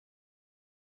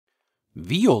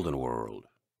The Olden World,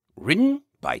 written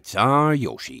by Czar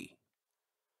Yoshi.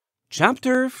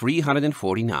 Chapter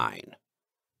 349.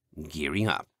 Gearing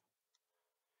Up.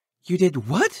 You did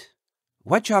what?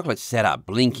 White Chocolate sat up,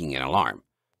 blinking in alarm.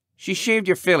 She shaved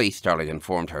your filly, Starlight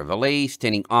informed her, Valet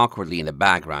standing awkwardly in the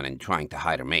background and trying to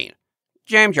hide her mane.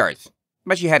 Jam jars,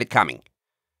 but she had it coming.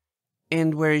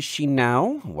 And where is she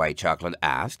now? White Chocolate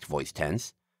asked, voice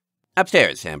tense.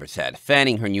 Upstairs, Amber said,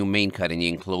 fanning her new mane cut in the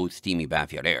enclosed steamy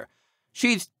backyard air.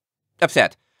 She's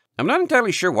upset. I'm not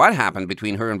entirely sure what happened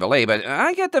between her and Valet, but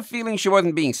I get the feeling she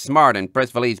wasn't being smart and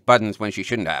pressed Valet's buttons when she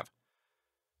shouldn't have.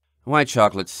 White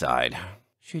Chocolate sighed.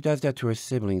 She does that to her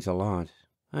siblings a lot.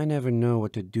 I never know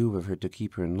what to do with her to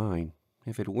keep her in line.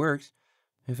 If it works,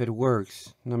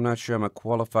 I'm not sure I'm a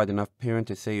qualified enough parent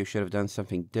to say you should have done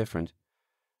something different.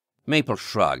 Maple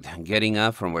shrugged, getting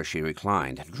up from where she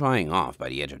reclined, drying off by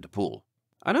the edge of the pool.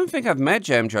 I don't think I've met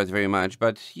Jam Jars very much,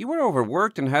 but you were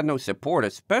overworked and had no support,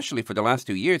 especially for the last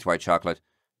 2 years, White Chocolate.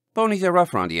 Ponies are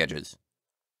rough around the edges.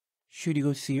 Should you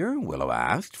go see her? Willow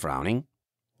asked, frowning.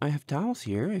 I have towels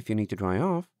here, if you need to dry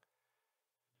off.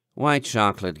 White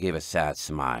Chocolate gave a sad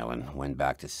smile and went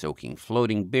back to soaking,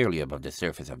 floating barely above the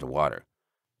surface of the water.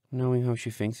 Knowing how she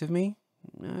thinks of me?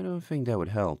 I don't think that would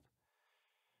help.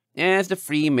 As the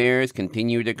three mares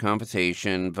continued their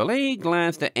conversation, Valet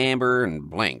glanced at Amber and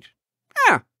blinked.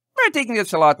 We're taking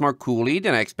this a lot more coolly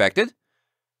than I expected.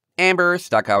 Amber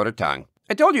stuck out her tongue.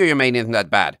 I told you your mane isn't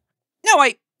that bad. No,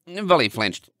 Valet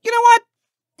flinched. You know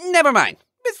what? Never mind.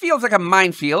 This feels like a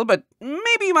minefield, but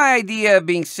maybe my idea of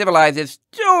being civilized is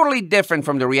totally different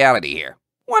from the reality here.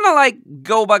 Wanna,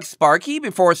 go bug Sparky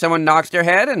before someone knocks their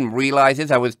head and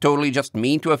realizes I was totally just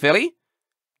mean to a filly?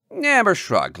 Amber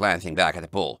shrugged, glancing back at the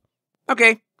pool.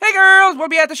 Okay. Hey, girls, we'll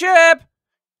be at the ship.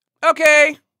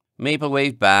 Okay. Maple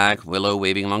waved back, Willow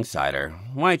waving alongside her.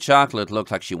 White Chocolate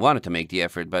looked like she wanted to make the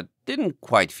effort, but didn't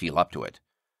quite feel up to it.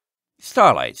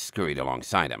 Starlight scurried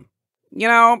alongside him. You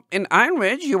know, in Iron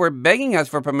Ridge, you were begging us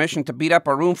for permission to beat up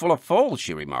a room full of foals,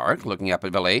 she remarked, looking up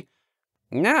at Valet.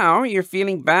 Now you're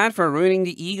feeling bad for ruining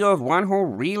the ego of one who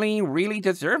really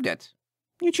deserved it.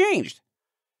 You changed.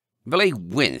 Valet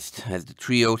winced as the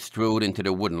trio strode into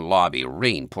the wooden lobby,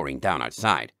 rain pouring down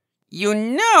outside. You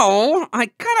know, I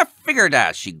kind of figured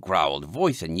that, she growled,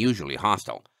 voice unusually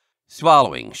hostile.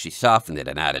 Swallowing, she softened it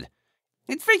and added,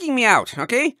 It's freaking me out,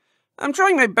 okay? I'm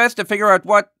trying my best to figure out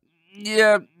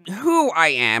who I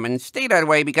am and stay that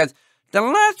way because the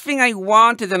last thing I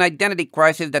want is an identity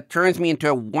crisis that turns me into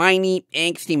a whiny,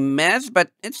 angsty mess,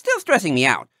 but it's still stressing me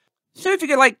out. So if you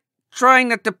could, try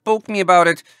not to poke me about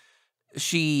it.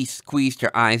 She squeezed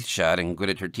her eyes shut and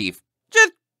gritted her teeth.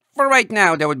 Just for right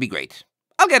now, that would be great.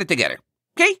 I'll get it together,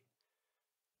 okay?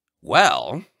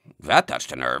 Well, that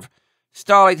touched a nerve.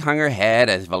 Starlight hung her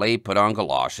head as Valet put on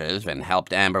galoshes and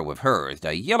helped Amber with hers,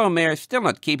 the yellow mare still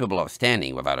not capable of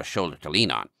standing without a shoulder to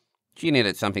lean on. She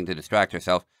needed something to distract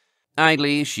herself.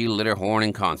 Idly, she lit her horn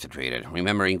and concentrated,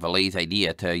 remembering Valet's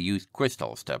idea to use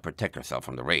crystals to protect herself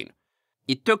from the rain.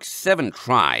 It took 7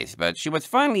 tries, but she was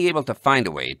finally able to find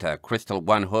a way to crystal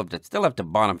one hoof that still left the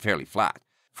bottom fairly flat.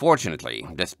 Fortunately,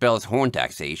 the spell's horn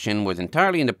taxation was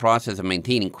entirely in the process of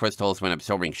maintaining crystals when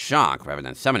absorbing shock rather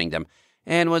than summoning them,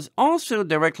 and was also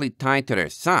directly tied to their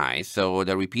size, so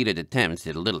the repeated attempts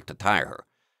did little to tire her.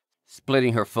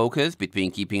 Splitting her focus between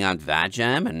keeping out that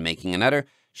jam and making another,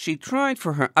 she tried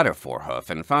for her other forehoof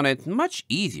and found it much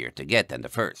easier to get than the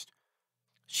first.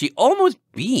 She almost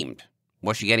beamed.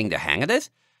 Was she getting the hang of this?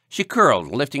 She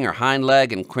curled, lifting her hind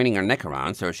leg and craning her neck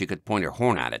around so she could point her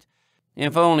horn at it.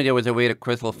 If only there was a way to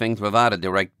crystal things without a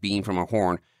direct beam from her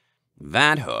horn.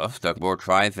 That hoof took more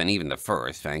tries than even the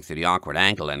first, thanks to the awkward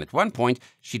ankle, and at one point,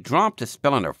 she dropped the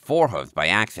spell on her forehoofs by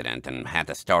accident and had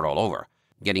to start all over.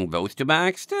 Getting those two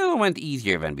back still went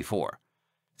easier than before.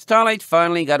 Starlight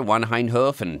finally got one hind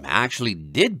hoof and actually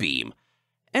did beam,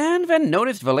 and then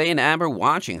noticed Valet and Amber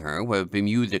watching her with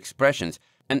bemused expressions,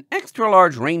 an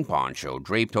extra-large rain poncho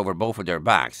draped over both of their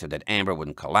backs so that Amber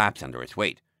wouldn't collapse under its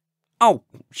weight. Oh,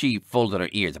 she folded her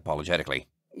ears apologetically.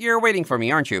 You're waiting for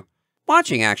me, aren't you?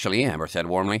 Watching, actually, Amber said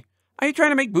warmly. Are you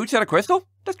trying to make boots out of crystal?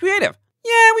 That's creative.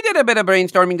 Yeah, we did a bit of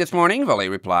brainstorming this morning, Valet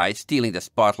replied, stealing the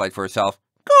spotlight for herself.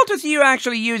 Cool to see you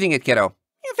actually using it, kiddo.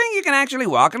 You think you can actually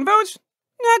walk in boots?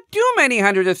 Not too many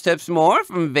hundreds of steps more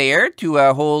from there to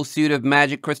a whole suit of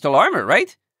magic crystal armor,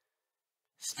 right?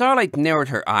 Starlight narrowed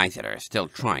her eyes at her, still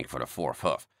trying for the fourth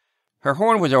hoof. Her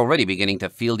horn was already beginning to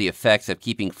feel the effects of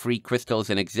keeping 3 crystals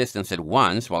in existence at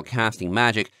once while casting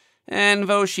magic, and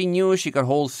though she knew she could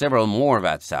hold several more of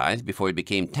that size before it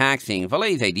became taxing,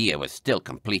 Valet's idea was still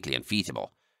completely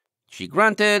unfeasible. She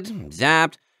grunted,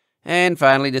 zapped, and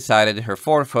finally decided her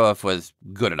fourth hoof was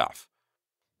good enough.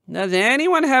 Does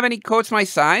anyone have any coats my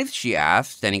size? She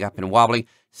asked, standing up and wobbling,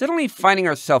 suddenly finding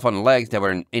herself on legs that were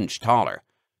an inch taller.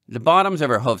 The bottoms of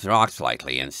her hooves rocked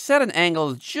slightly and set at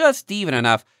angles just even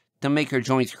enough to make her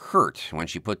joints hurt when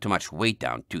she put too much weight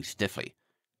down too stiffly.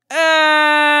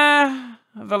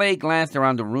 Valet glanced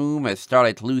around the room as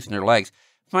Starlight loosened her legs,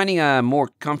 finding a more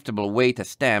comfortable way to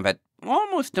stand that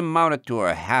almost amounted to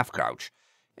a half-crouch.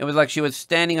 It was like she was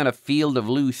standing on a field of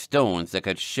loose stones that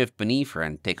could shift beneath her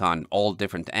and take on all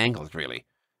different angles, really.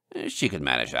 She could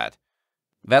manage that.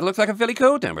 That looks like a Philly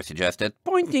coat, Amber suggested,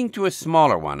 pointing to a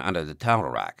smaller one under the towel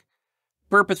rack.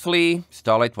 Purposefully,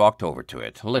 Starlight walked over to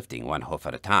it, lifting one hoof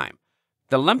at a time.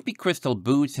 The lumpy crystal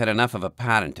boots had enough of a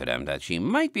pattern to them that she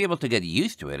might be able to get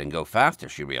used to it and go faster,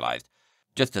 she realized,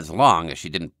 just as long as she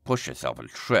didn't push herself and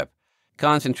trip.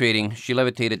 Concentrating, she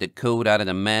levitated the coat out of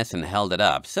the mess and held it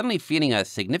up, suddenly feeling a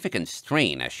significant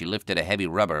strain as she lifted a heavy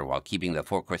rubber while keeping the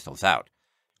 4 crystals out.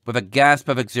 With a gasp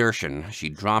of exertion, she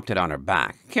dropped it on her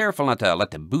back, careful not to let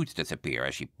the boots disappear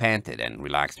as she panted and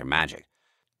relaxed her magic.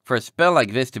 For a spell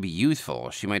like this to be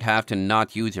useful, she might have to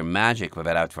not use her magic with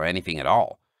it out for anything at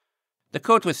all. The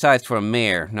coat was sized for a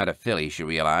mare, not a filly, she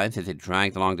realized, as it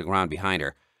dragged along the ground behind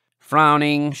her.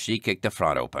 Frowning, she kicked the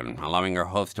front open, allowing her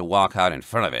hoofs to walk out in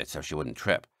front of it so she wouldn't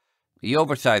trip. The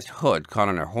oversized hood caught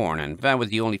on her horn, and that was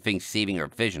the only thing saving her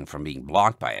vision from being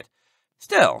blocked by it.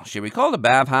 Still, she recalled the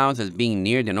bathhouse as being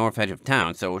near the north edge of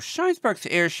town, so Shinespark's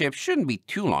airship shouldn't be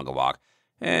too long a walk,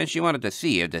 and she wanted to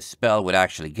see if the spell would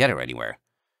actually get her anywhere.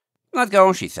 "Let's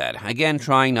go," she said, again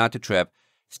trying not to trip,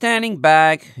 standing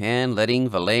back and letting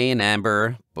Valet and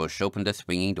Amber push open the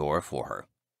swinging door for her.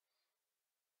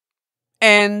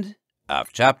 End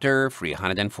of chapter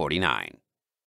 349.